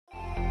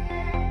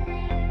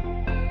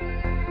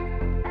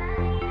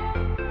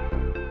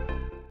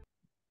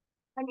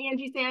I'm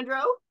Angie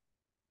Sandro.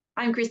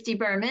 I'm Christy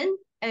Berman,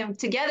 and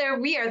together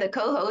we are the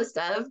co-hosts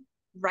of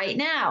Right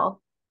Now.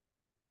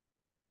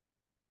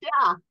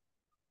 Yeah,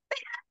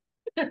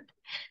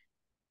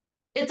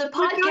 It's a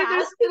we're doing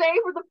this podcast. today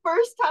for the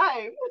first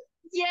time.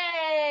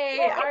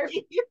 Yay! Our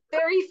Yay.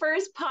 very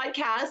first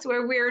podcast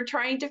where we're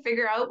trying to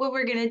figure out what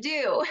we're going to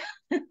do.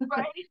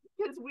 Right?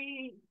 Because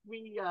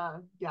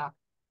yeah.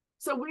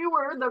 So we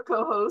were the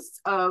co-hosts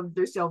of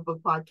the Shelf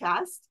Book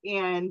Podcast,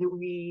 and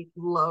we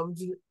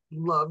loved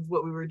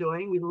what we were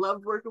doing. We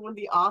loved working with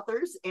the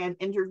authors and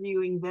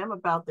interviewing them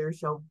about their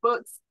shelf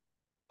books.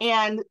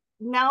 And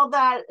now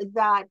that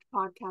that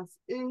podcast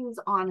is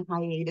on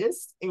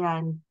hiatus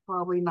and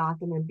probably not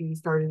going to be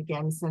started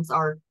again since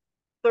our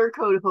third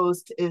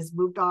co-host is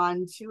moved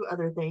on to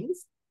other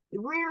things,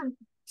 we're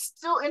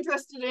still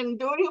interested in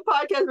doing a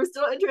podcast. We're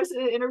still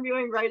interested in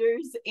interviewing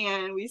writers,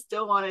 and we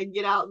still want to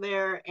get out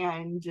there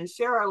and just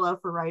share our love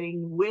for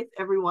writing with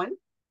everyone.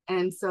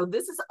 And so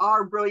this is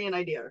our brilliant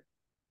idea.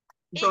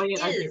 It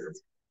Brilliant idea.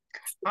 is.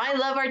 I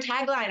love our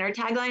tagline. Our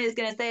tagline is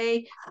going to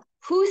say,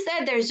 "Who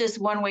said there's just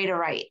one way to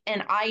write?"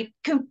 And I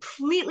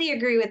completely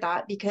agree with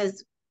that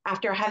because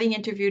after having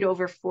interviewed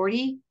over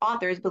 40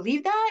 authors,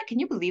 believe that? Can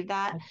you believe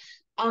that?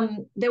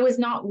 There was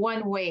not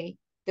one way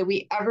that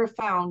we ever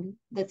found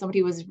that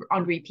somebody was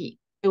on repeat.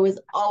 There was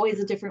always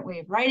a different way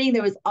of writing.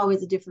 There was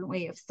always a different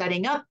way of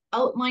setting up,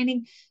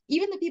 outlining.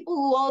 Even the people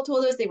who all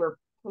told us they were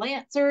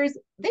plantsers,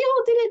 they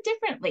all did it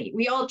differently.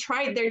 We all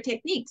tried their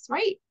techniques,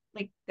 right?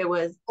 Like there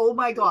was, Oh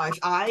my gosh,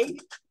 I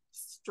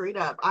straight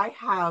up, I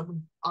have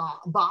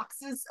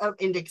boxes of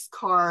index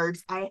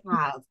cards. I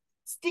have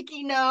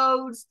sticky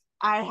notes.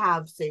 I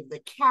have Save the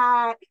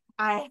Cat.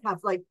 I have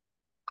like,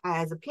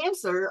 as a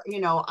pantser,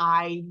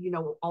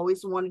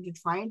 always wanted to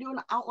try and do an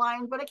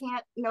outline, but I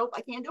can't. Nope,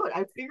 I can't do it.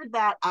 I figured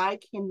that I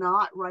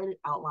cannot write an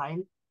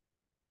outline,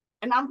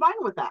 and I'm fine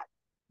with that.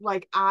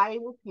 Like, I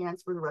will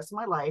pants for the rest of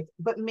my life,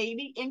 but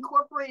maybe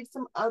incorporate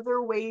some other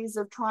ways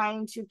of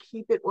trying to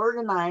keep it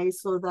organized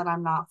so that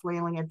I'm not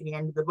flailing at the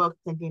end of the book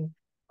thinking,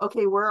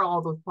 okay, where are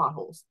all those plot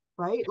holes?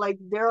 Right? Like,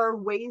 there are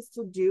ways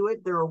to do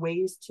it. There are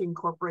ways to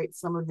incorporate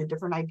some of the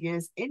different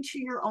ideas into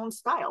your own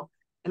style.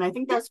 And I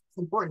think yeah, that's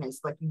what's important,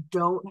 is like, you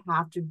don't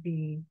have to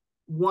be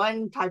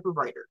one type of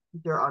writer.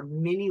 There are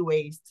many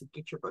ways to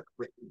get your book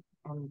written.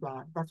 And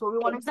that's what we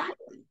want to explore.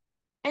 exactly.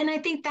 And I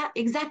think that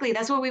exactly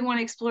that's what we want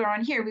to explore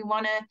on here. We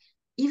want to,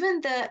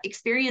 even the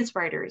experienced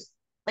writers,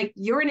 like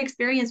you're an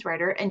experienced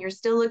writer and you're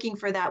still looking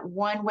for that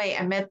one way.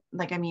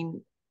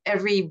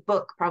 Every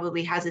book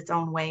probably has its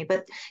own way,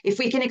 but if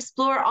we can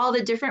explore all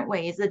the different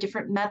ways, the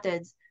different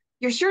methods,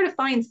 you're sure to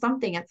find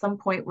something at some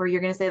point where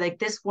you're going to say, like,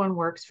 this one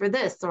works for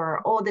this,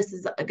 or, oh, this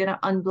is going to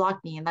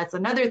unblock me. And that's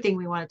another thing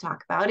we want to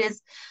talk about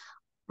is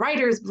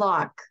writer's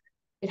block.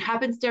 It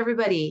happens to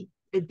everybody,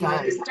 It either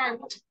at the does.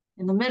 start,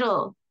 in the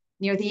middle,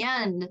 near the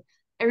end.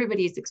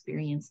 Everybody's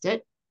experienced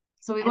it.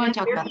 So we And want in to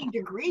talk about varying that.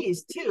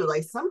 degrees too.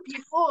 Like, some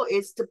people,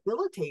 it's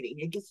debilitating.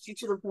 It gets you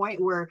to the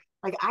point where,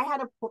 like, I had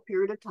a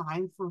period of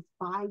time for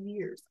 5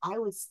 years. I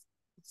was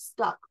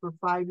stuck for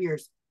 5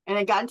 years, and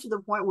it got to the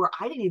point where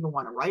I didn't even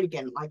want to write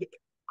again. Like,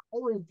 I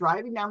was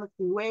driving down the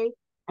freeway,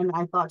 and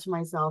I thought to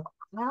myself,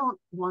 I don't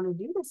want to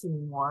do this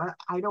anymore.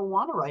 I don't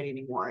want to write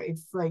anymore.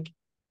 It's like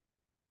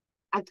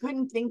I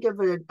couldn't think of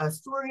a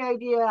story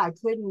idea. I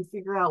couldn't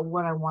figure out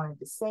what I wanted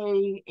to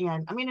say.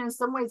 And I mean, in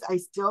some ways, I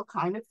still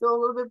kind of feel a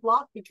little bit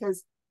blocked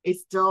because I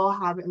still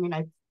have, I mean,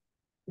 I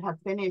have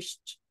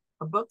finished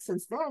a book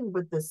since then,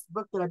 but this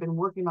book that I've been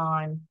working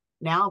on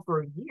now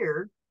for a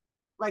year,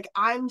 like,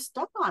 I'm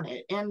stuck on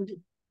it. And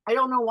I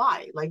don't know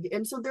why. Like,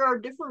 and so there are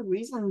different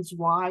reasons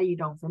why you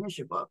don't finish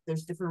a book.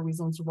 There's different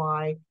reasons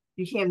why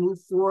you can't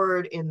move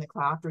forward in the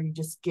craft, or you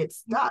just get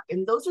stuck.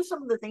 And those are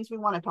some of the things we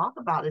want to talk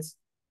about, is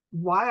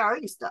why are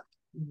you stuck?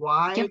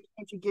 Why Yep,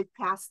 can't you get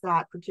past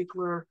that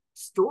particular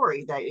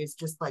story that is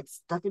just like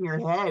stuck in your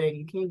head and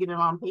you can't get it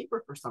on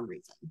paper for some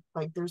reason?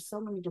 Like, there's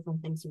so many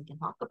different things we can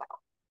talk about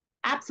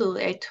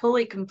absolutely. I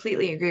totally,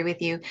 completely agree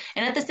with you.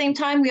 And at the same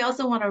time, we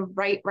also want to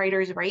write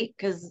writers right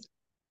because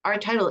our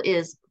title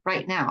is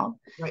Right Now.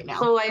 right now.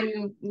 So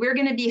we're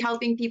going to be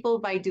helping people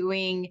by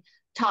doing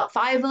top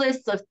 5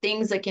 lists of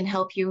things that can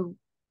help you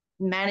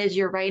manage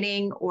your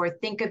writing or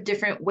think of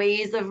different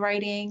ways of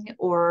writing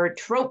or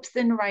tropes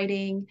in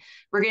writing.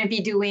 We're going to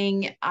be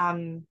doing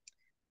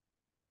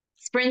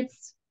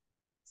sprints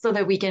so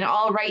that we can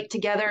all write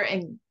together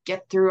and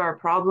get through our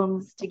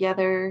problems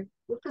together.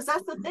 Because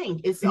that's the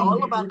thing. It's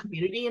all about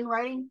community in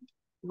writing.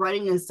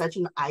 Writing is such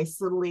an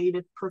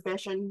isolated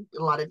profession.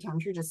 A lot of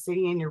times you're just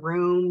sitting in your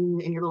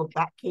room, in your little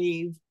bat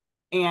cave,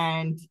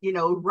 and,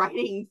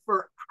 writing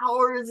for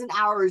hours and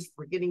hours,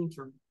 forgetting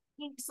to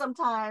eat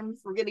sometimes,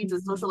 forgetting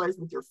to socialize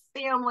with your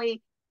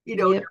family.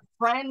 Your Yep.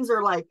 friends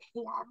are like,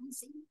 hey, I haven't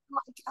seen you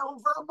like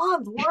over a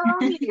month. Where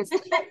are you? You're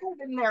still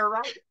in there,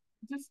 right?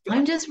 Just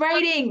I'm just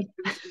writing.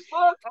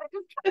 book.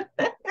 I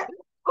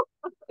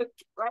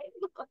just right.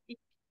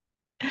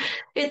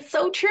 It's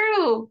so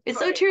true. It's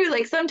so Right. true.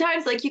 Like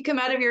sometimes like you come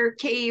out of your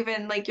cave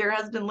and like your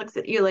husband looks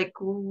at you like,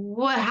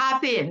 what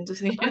happened?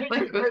 Right.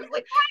 Like I was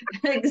like,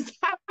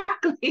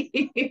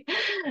 exactly.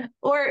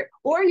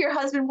 Or your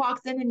husband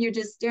walks in and you're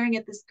just staring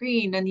at the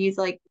screen and he's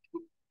like,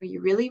 are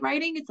you really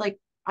writing? It's like,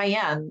 I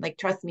am. Like,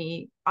 trust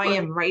me, I right.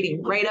 am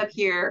writing right up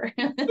here.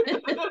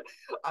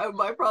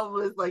 My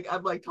problem is like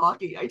I'm like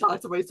talking. I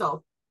talk to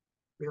myself.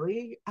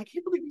 Really? I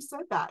can't believe you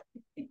said that.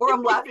 Or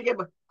I'm laughing at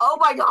my, oh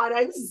my God,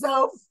 I'm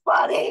so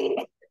funny.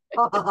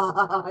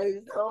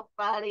 I'm so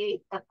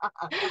funny.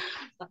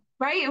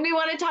 Right. And we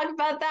want to talk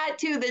about that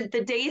too.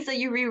 The days that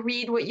you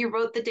reread what you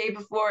wrote the day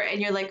before and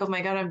you're like, oh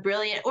my God, I'm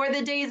brilliant. Or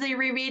the days that you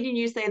reread and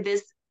you say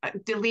this,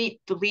 delete,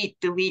 delete,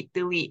 delete,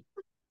 delete.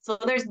 So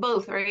there's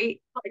both,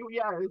 right? Like,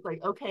 yeah, it was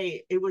like,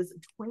 okay, it was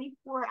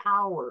 24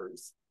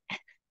 hours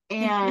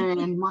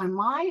and my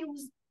mind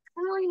was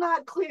really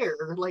not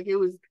clear. Like it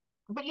was,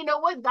 but you know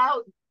what? That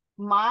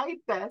my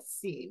best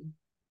scene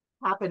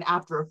happened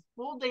after a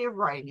full day of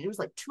writing. It was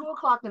like 2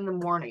 o'clock in the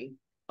morning.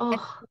 And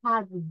Oh, I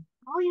had this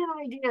brilliant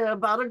idea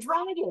about a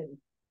dragon.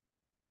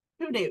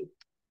 Who knew?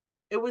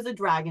 It was a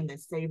dragon that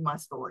saved my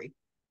story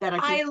that I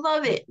came I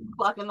love at it. 2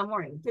 o'clock in the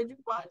morning. Did you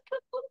watch?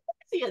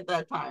 See at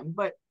that time,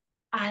 but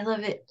I love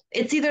it.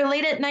 It's either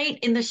late at night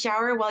in the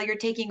shower while you're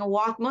taking a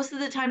walk. Most of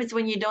the time, it's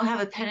when you don't have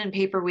a pen and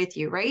paper with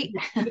you, right?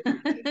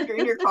 you're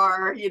in your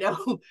car, you know.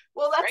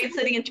 Well, that's Right,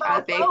 sitting in cell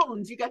traffic.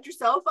 phones. You got your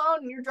cell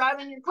phone and you're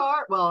driving your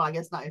car. Well, I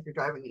guess not if you're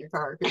driving in your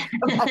car because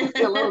that might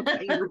be a little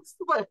dangerous.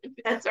 But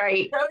That's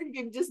right. you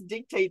can just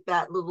dictate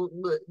that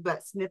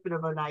that snippet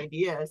of an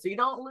idea so you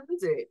don't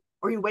lose it,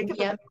 or you wake up in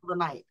the Yep. middle of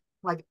the night.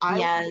 Like I would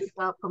Yes. wake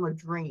up from a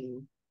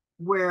dream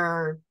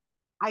where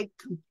I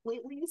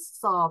completely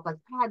solved, like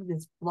I had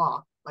this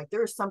block. Like there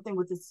was something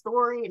with the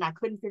story and I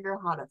couldn't figure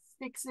out how to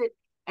fix it.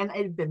 And it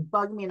had been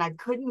bugging me and I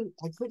couldn't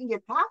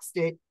get past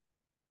it.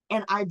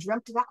 And I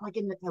dreamt it out like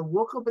I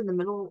woke up in the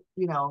middle,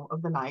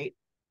 of the night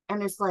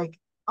and it's like,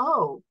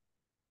 oh,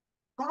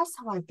 that's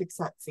how I fix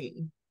that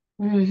scene.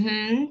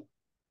 Mm-hmm.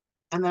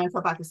 And then I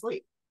fell back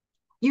asleep.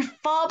 You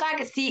fall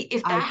back asleep.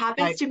 If that I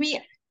happens to me,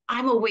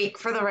 I'm awake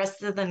for the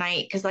rest of the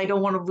night because I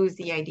don't want to lose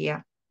the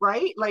idea.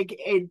 right? Like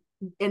it,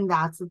 and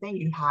that's the thing.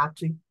 You have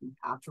to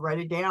write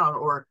it down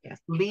or Yes.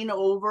 lean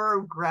over,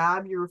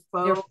 grab your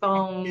Your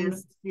phone, and phone.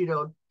 just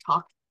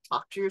talk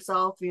to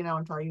yourself,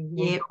 until you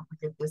Yep. don't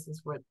forget this is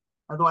what.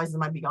 Otherwise, it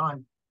might be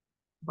gone.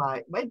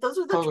 But those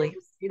are the Totally.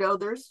 tricks.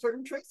 There's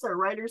certain tricks that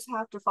writers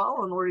have to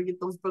follow in order to get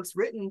those books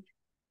written.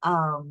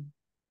 Um,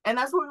 and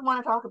that's what we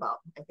want to talk about.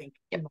 I think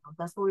Yep.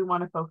 that's what we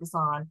want to focus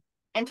on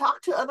and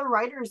talk to other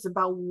writers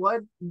about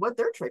what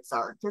their tricks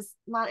are because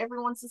not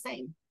everyone's the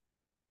same.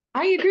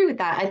 I agree with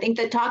that. I think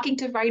that talking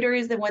to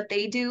writers and what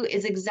they do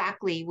is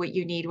exactly what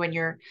you need when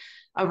you're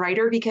a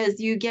writer because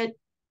you get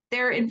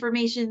their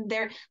information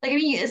there. Like, I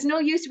mean, it's no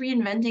use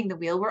reinventing the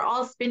wheel. We're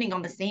all spinning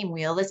on the same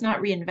wheel. Let's not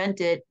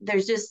reinvent it.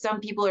 There's just some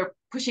people are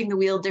pushing the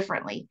wheel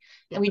differently.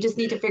 Yeah. And we just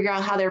need to figure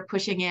out how they're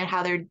pushing it,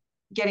 how they're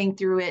getting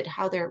through it,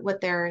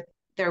 what their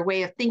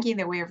way of thinking,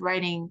 their way of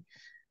writing.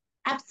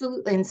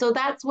 Absolutely. And so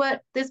that's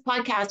what this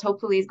podcast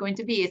hopefully is going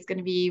to be. It's going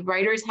to be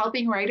writers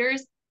helping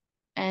writers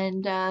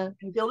and And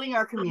building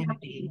our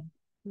community.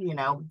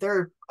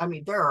 There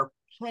are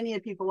plenty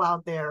of people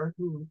out there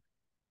who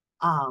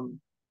um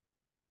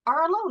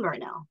are alone right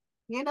now,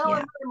 and yeah.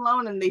 they're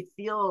alone and they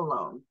feel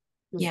alone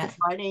because they're Yes.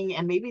 writing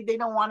and maybe they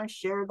don't want to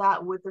share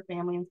that with their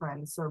family and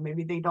friends, or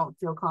maybe they don't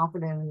feel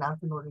confident enough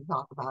in order to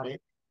talk about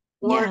it.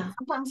 Or Yeah.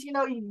 sometimes,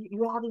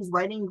 you have these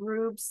writing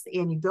groups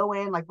and you go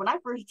in, like when I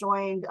first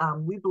joined,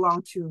 we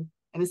belonged to,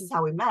 and this is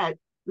how we met,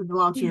 we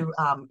belonged Yeah.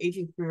 to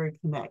Agent Career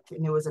Connect,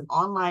 and it was an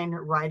online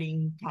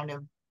writing kind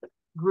of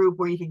group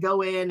where you could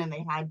go in and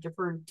they had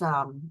different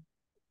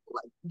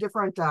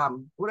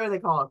what are they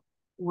called?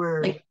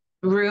 Where Like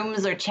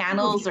rooms or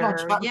channels yeah,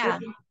 or yeah.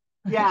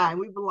 yeah, and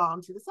we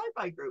belong to the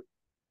sci-fi group.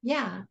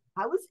 Yeah.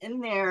 I was in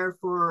there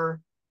for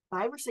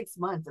 5 or 6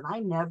 months and I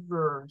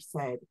never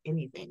said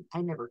anything.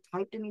 I never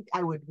typed anything.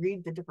 I would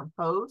read the different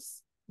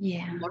posts,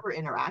 Yeah. never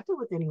interacted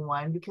with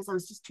anyone because I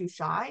was just too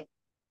shy.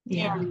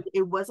 Yeah. And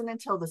it wasn't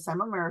until the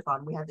summer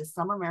marathon, we had this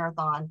summer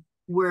marathon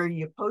where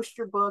you post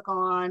your book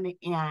on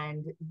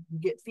and you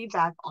get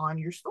feedback on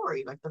your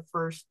story. Like the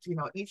first,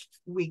 each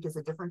week is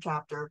a different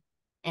chapter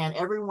and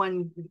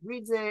everyone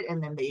reads it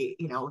and then they,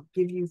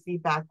 give you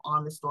feedback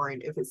on the story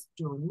and if it's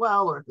doing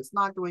well or if it's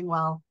not doing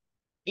well.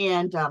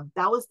 And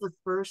that was the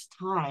first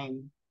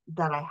time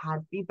that I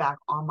had feedback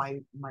on my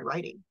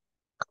writing,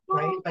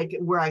 right? Oh, Like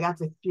where I got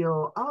to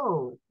feel,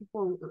 oh,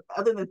 people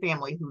other than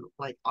family who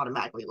like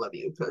automatically love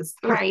you because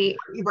right.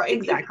 right.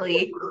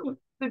 Exactly.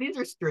 So these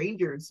are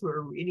strangers who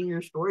are reading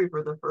your story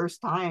for the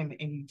first time,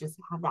 and you just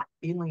have that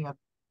feeling of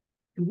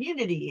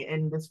community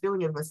and this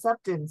feeling of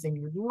acceptance, and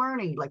you're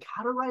learning like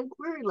how to write a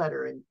query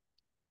letter, and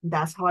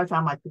that's how I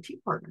found my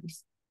critique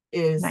partners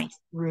is Nice.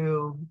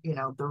 through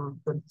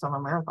the summer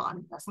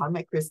marathon. That's how I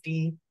met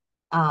Christy,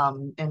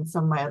 and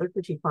some of my other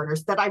critique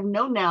partners that I've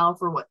known now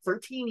for what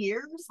 13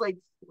 years, like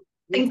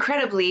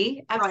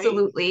Incredibly, right?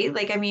 absolutely.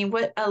 Like, I mean,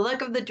 what a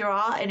luck of the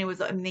draw, and it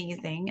was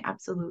amazing,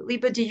 absolutely.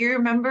 But do you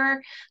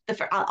remember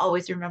I'll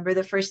always remember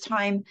the first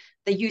time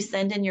that you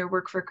send in your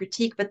work for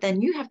critique, but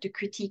then you have to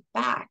critique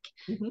back.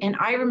 Mhm. And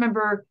I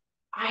remember,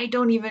 I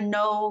don't even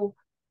know,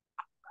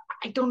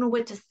 I don't know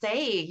what to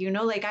say,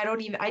 like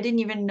I didn't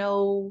even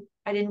know,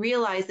 I didn't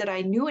realize that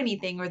I knew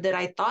anything or that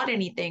I thought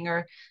anything,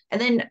 and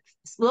then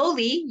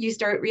slowly you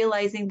start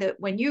realizing that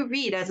when you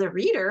read as a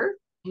reader,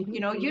 Mhm.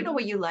 you know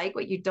what you like,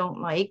 what you don't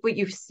like, what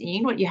you've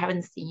seen, what you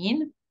haven't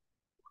seen.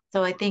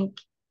 So I think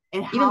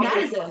And even how that to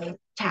is a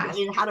task.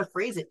 and how to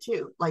phrase it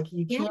too. Like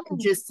you Yeah, can't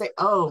just say,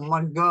 "Oh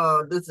my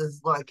God, this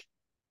is like,"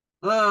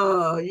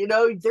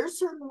 there's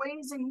certain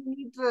ways that you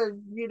need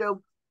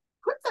to,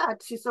 put that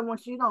to someone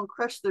so you don't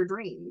crush their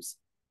dreams,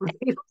 right?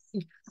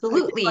 Like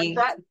absolutely.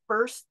 that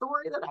first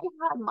story that I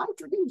had, my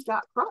dreams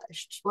got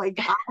crushed. Like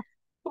I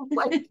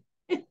like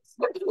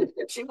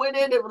she went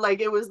in and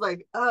like it was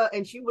like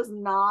and she was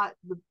not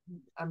the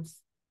I'm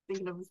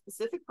thinking of a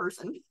specific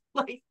person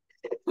like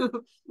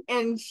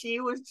and she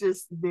was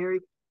just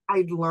very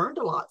I learned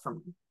a lot from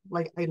her.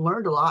 Like I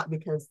learned a lot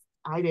because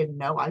I didn't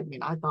know. I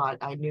mean, I thought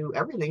I knew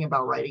everything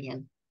about writing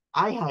and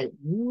I had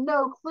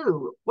no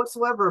clue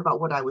whatsoever about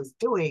what I was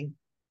doing.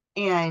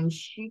 And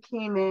she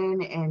came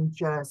in and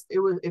just it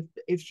was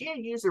if she had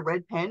used a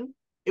red pen,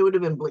 it would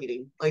have been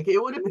bleeding. Like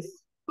it would have been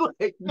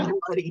like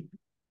bloody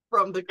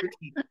from the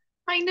critique.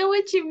 I know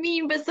what you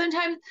mean, but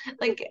sometimes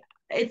like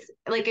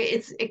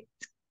it's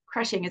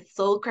crushing, it's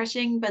soul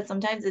crushing, but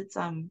sometimes it's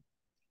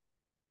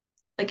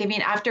like I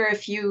mean after a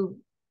few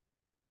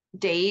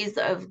days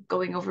of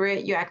going over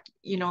it,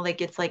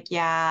 like it's like,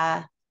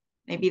 yeah,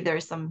 maybe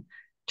there's some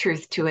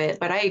truth to it.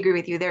 But I agree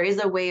with you. There is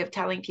a way of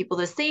telling people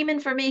the same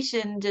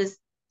information just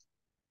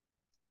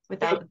Yeah,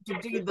 without to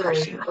do the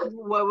crushing.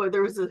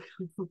 there was a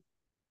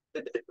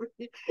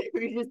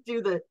we just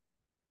do the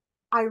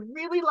I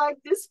really like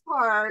this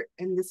part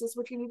and this is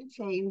what you need to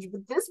change,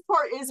 but this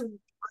part is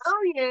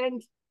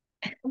brilliant.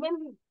 And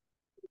then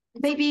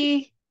it's like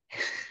Maybe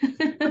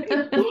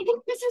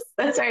it's just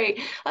that's right.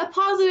 A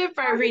positive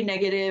for every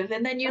negative,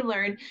 and then you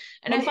learn.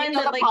 And I and find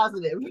not that a like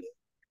positive.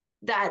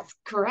 that's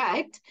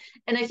correct.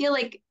 And I feel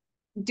like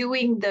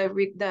doing the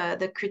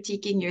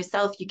critiquing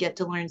yourself, you get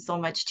to learn so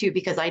much too,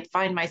 because I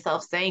find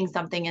myself saying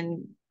something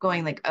and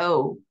going like,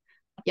 oh,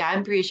 yeah,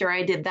 I'm pretty sure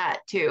I did that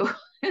too.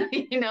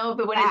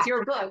 But when it's That,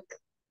 your book,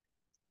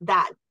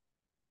 that,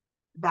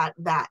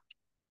 that,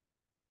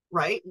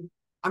 right?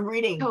 I'm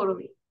reading.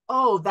 totally.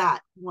 Oh,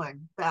 that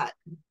one, that,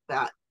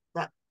 that.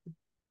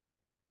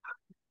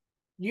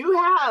 You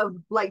have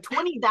like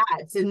 20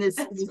 that's in this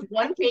That's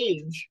one right.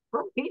 page,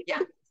 right? Yeah.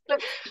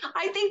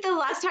 I think the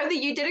last time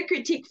that you did a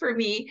critique for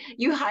me,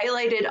 you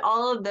highlighted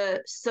all of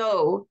the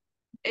so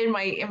in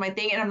my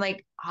thing, and I'm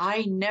like,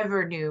 I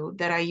never knew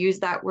that I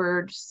used that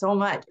word so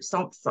much.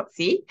 So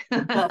see,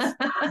 Just,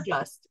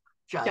 just,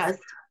 just. just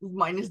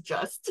Mine is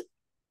just.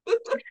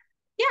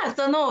 yeah.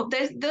 So no,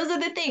 those are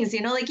the things,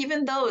 like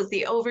even those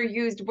the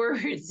overused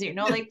words,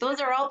 like those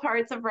are all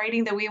parts of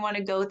writing that we want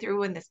to go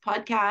through in this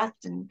podcast,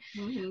 and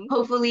Mm-hmm.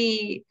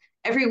 hopefully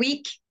every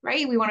week,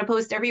 right? We want to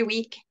post every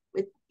week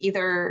with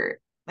either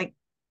like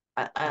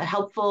a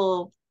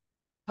helpful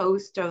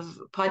post of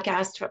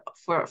podcast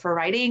for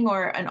writing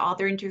or an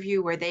author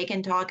interview where they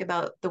can talk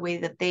about the way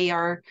that they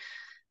are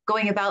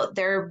going about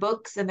their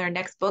books and their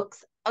next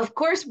books. Of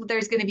course,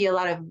 there's going to be a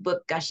lot of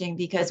book gushing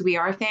because we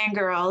are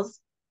fangirls.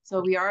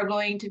 So we are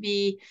going to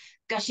be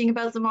gushing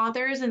about some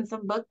authors and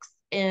some books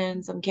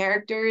and some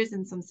characters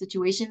and some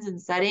situations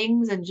and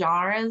settings and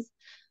genres.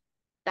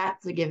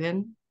 That's a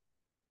given.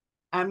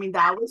 I mean,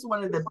 that was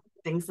one of the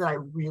things that I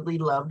really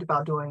loved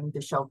about doing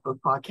the Shelf Book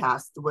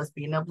podcast was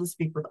being able to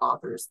speak with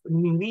authors. I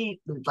mean,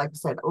 like I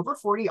said, over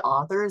 40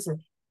 authors,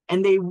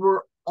 and they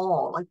were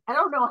all like, I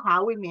don't know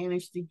how we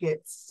managed to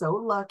get so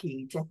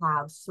lucky to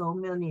have so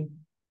many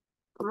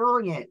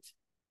brilliant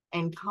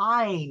and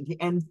kind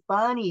and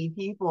funny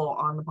people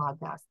on the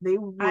podcast. They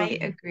were I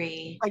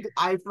agree. like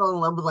I fell in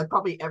love with like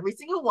probably every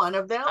single one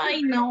of them,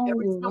 I every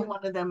single know.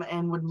 one of them,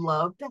 and would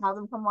love to have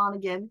them come on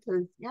again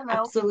because we're not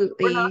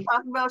Absolutely.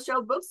 talking about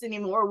show books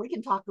anymore. We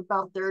can talk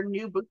about their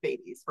new book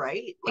babies,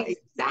 right? Like,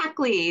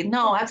 Exactly.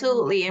 No,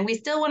 absolutely. And we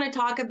still want to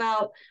talk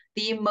about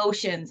the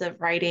emotions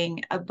of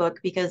writing a book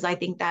because I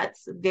think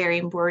that's very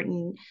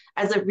important.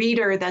 As a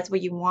reader, that's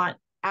what you want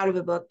out of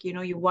a book.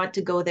 You want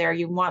to go there,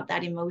 you want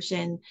that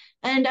emotion.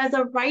 And as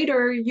a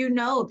writer,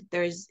 that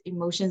there's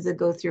emotions that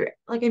go through.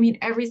 Like, I mean,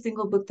 every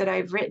single book that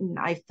I've written,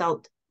 I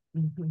felt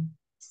mm-hmm.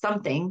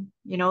 something.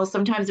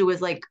 Sometimes it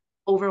was like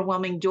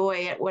overwhelming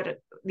joy at what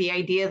the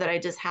idea that I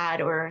just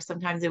had, or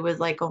sometimes it was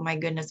like, oh my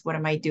goodness, what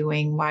am I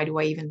doing? Why do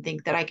I even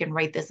think that I can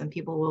write this and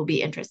people will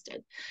be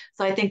interested?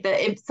 So I think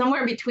that if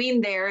somewhere between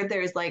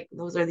there's like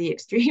those are the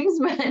extremes,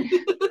 but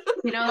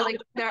like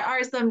there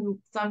are some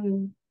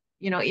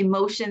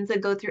emotions that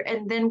go through,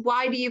 and then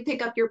why do you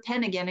pick up your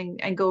pen again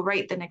and go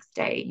write the next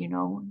day?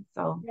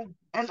 So Yeah.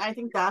 And I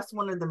think that's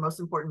one of the most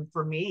important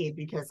for me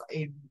because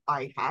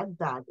I had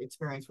that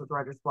experience with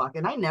writer's block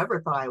and I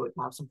never thought I would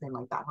have something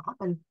like that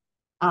happen.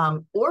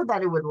 or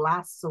that it would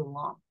last so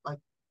long. Like,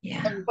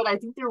 Yeah. but I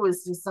think there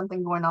was just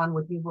something going on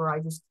with me where I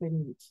just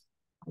couldn't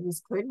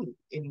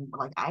anymore.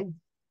 Like I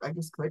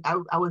just couldn't.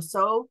 I was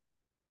so,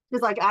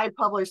 because like I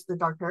published the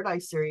Dark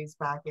Paradise series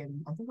back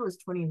in, I think it was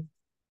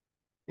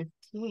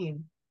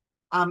 2015.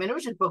 And it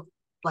was just book,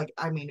 like,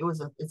 I mean,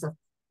 it's a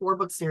 4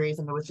 book series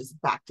and it was just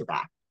back to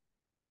back.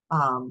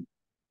 Um,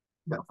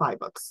 no, 5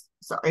 books.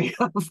 Sorry,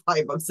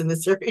 5 books in the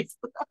series.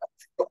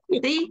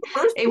 See,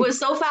 First, it was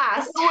so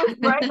fast. it was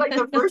right. Like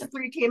the first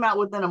 3 came out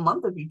within a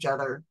month of each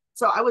other.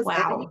 So I was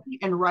editing Wow.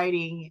 and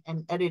writing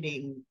and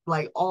editing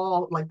like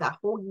all like that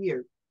whole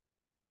year.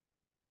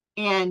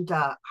 And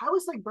I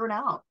was like burnt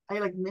out. I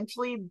like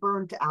mentally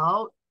burnt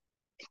out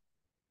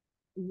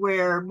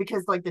where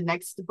because like the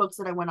next books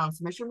that I went on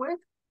submission with,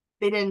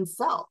 they didn't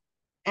sell.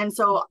 And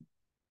so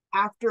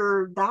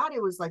after that,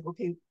 it was like,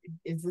 okay,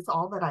 is this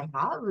all that I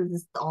have? Is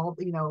this all,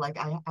 like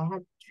I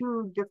had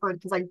 2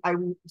 different, because I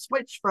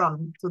switched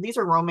from, so these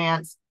are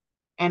romance,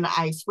 and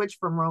I switched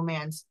from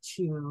romance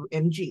to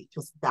MG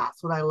because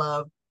that's what I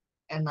love.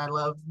 And I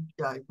love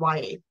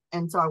YA.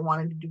 And so I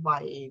wanted to do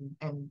YA.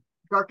 And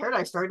Dark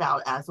Paradise started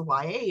out as a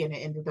YA and it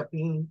ended up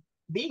being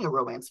a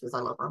romance because I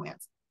love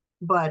romance.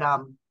 But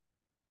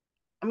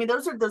I mean,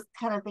 those are the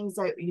kind of things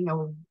that,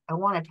 I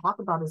want to talk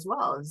about as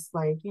well. Is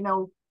like,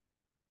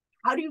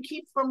 how do you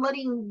keep from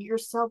letting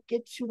yourself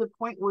get to the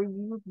point where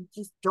you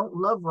just don't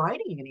love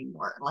writing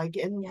anymore? Like,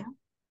 and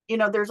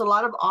Yeah. there's a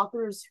lot of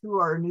authors who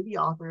are newbie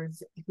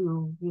authors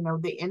who,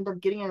 they end up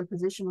getting in a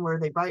position where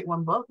they write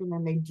 1 book and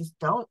then they just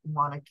don't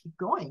want to keep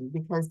going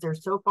because they're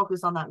so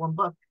focused on that 1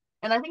 book.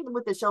 And I think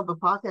with the Shell Book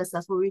podcast,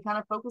 that's what we kind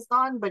of focused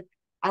on. But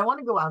I want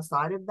to go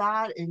outside of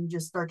that and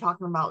just start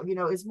talking about,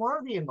 it's more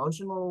of the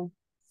emotional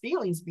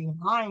feelings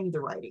behind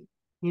the writing.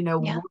 Yeah.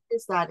 What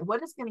is that?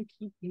 What is going to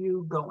keep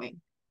you going?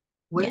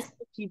 What is Yes. going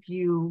to keep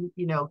you,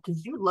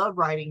 because you love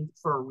writing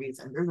for a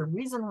reason. There's a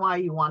reason why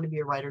you want to be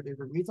a writer. There's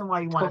a reason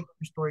why you want to Totally. put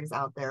your stories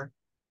out there.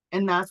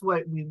 And that's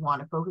what we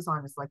want to focus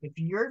on. Is like, if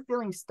you're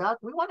feeling stuck,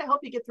 we want to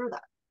help you get through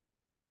that.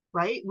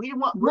 Right. We're here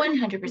for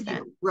 100%.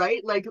 you,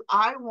 right? Like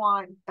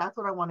that's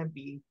what I want to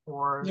be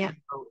for Yeah.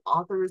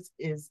 authors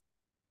is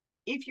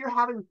if you're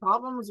having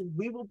problems,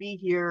 we will be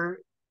here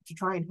to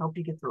try and help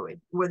you get through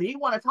it. Whether you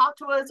want to talk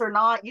to us or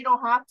not, you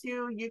don't have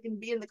to. You can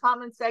be in the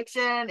comment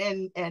section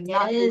and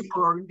not, Yes.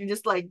 or you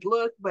just like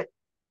look, but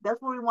that's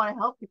what we want to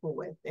help people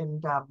with.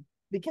 And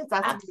because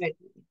that's what Absolutely.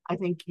 I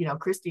think,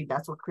 Christy,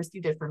 that's what Christy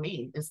did for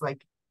me. Is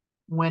like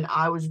when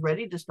I was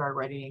ready to start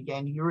writing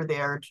again, you were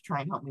there to try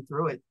and help me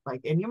through it.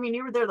 Like, and you mean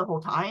you were there the whole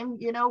time,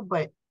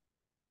 but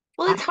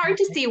Well, I, it's hard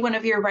to see one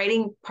of your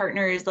writing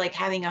partners like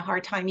having a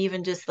hard time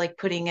even just like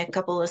putting a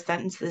couple of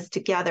sentences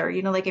together.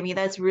 Like I mean,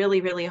 that's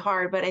really, really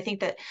hard. But I think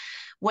that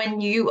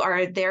when you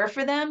are there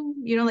for them,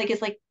 like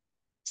it's like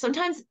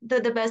sometimes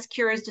the best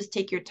cure is just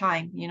take your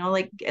time,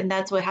 like, and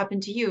that's what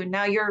happened to you.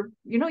 Now you're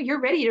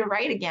ready to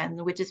write again,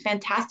 which is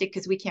fantastic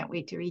because we can't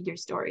wait to read your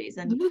stories.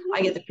 And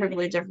I get the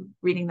privilege of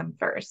reading them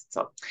first.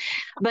 So,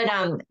 but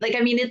like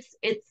I mean, it's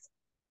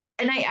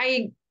and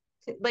I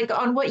like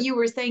on what you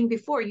were saying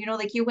before,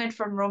 like you went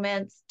from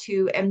romance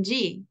to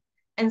MG.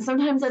 And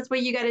sometimes that's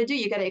what you got to do.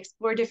 You got to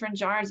explore different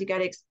genres. You got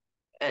to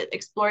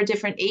explore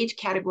different age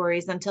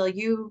categories until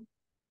you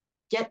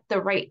get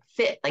the right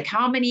fit. Like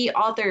how many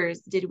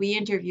authors did we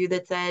interview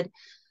that said,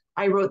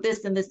 I wrote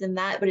this and this and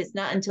that, but it's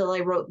not until I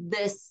wrote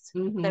this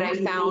that I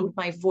found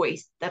my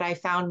voice, that I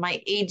found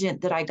my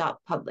agent, that I got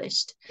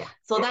published. yeah.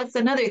 So that's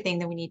another thing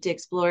that we need to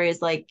explore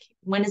is like,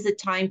 when is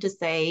it time to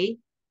say,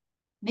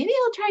 maybe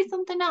I'll try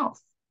something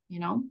else,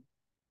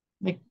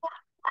 Like,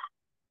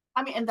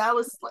 I mean, and that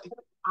was like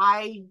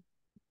I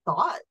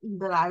thought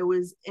that I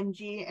was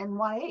MG and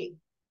YA.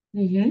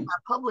 mm-hmm. I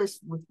published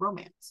with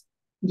romance,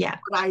 Yeah.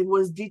 but I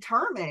was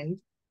determined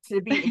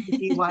to be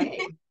MG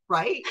YA,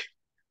 right?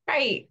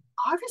 Right.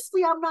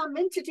 Obviously, I'm not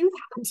meant to do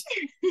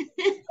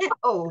that.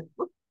 Oh,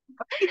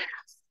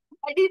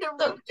 I need to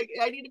So,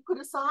 I need to put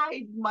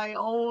aside my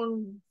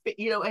own,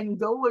 and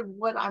go with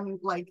what I'm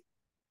like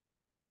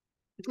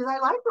because I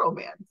like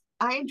romance.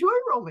 I enjoy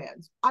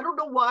romance. I don't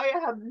know why I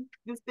have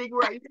this thing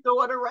where I still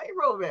want to write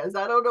romance.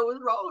 I don't know what's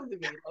wrong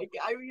with me. Like,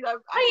 I mean,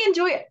 I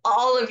enjoy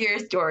all of your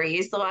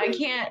stories, so I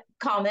can't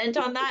comment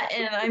on that.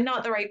 And I'm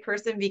not the right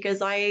person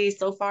because I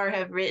so far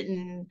have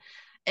written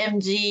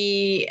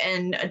MG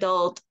and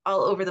adult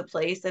all over the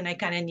place, and I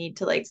kind of need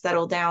to like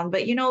settle down.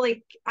 But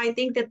like I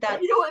think that But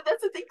that's you know what?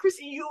 That's the thing,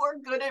 Chrissy. You are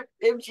good at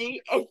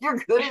MG and you're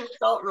good at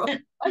adult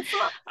romance. I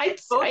saw I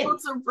both I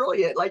books are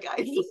brilliant. Like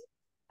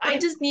I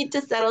just need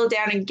to settle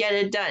down and get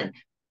it done.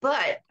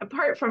 But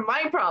apart from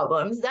my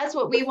problems, that's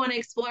what we want to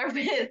explore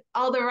with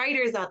all the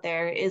writers out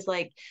there is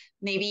like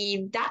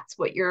maybe that's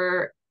what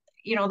you're,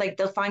 like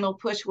the final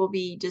push will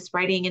be just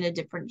writing in a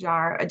different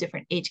genre, a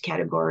different age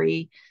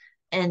category.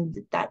 And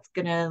that's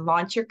going to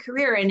launch your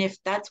career. And if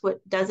that's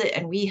what does it,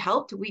 and we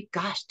helped,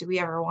 gosh, do we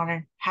ever want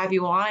to have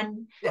you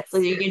on so yes,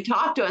 that you can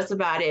talk to us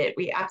about it?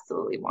 We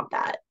absolutely want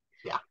that.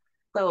 yeah,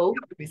 So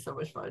it would be so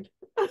much fun.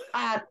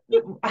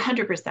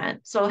 100%.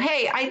 So,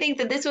 hey, I think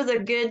that this was a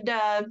good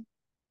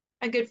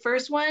a good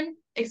first one,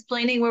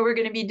 explaining what we're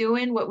going to be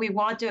doing, what we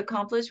want to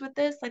accomplish with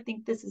this. I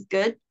think this is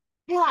good.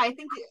 I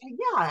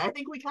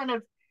think we kind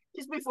of,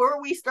 just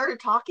before we started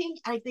talking,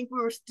 I think we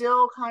were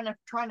still kind of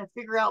trying to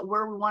figure out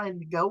where we wanted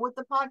to go with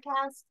the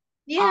podcast.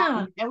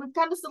 Yeah, And we've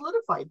kind of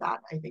solidified that,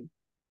 I think,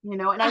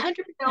 and I think,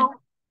 100%.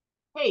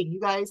 hey, you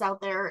guys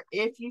out there,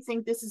 if you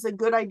think this is a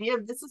good idea,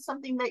 if this is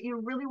something that you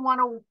really want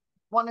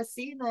to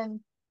see, then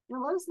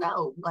let us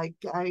know. Like,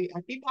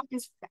 feedback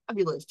is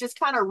fabulous. Just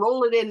kind of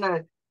roll it in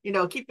the,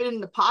 keep it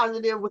in the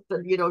positive with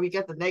the, you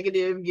get the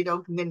negative,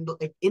 and then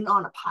like in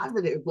on a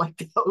positive, like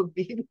that would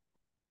be.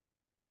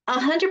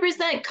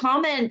 100%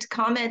 comment,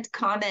 comment,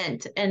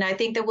 comment. And I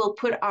think that we'll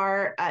put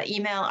our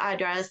email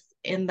address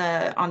in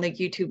the on the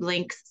YouTube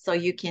links, so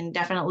you can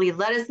definitely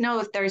let us know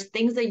if there's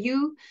things that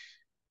you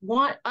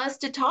want us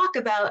to talk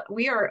about.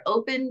 We are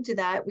open to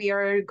that. We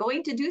are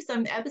going to do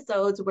some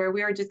episodes where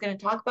we are just going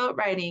to talk about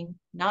writing,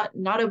 not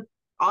a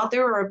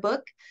author or a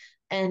book,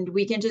 and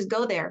we can just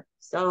go there.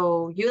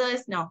 So you let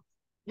us know.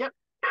 Yep.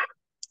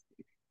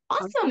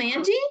 Awesome,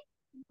 Angie.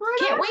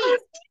 Can't Right.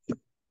 wait.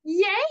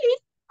 Yay.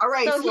 All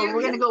right, So so here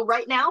we're gonna go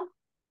right now.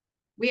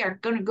 we are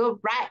going to go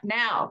right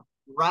now.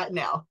 Right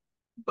now.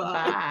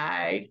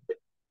 Bye. Bye.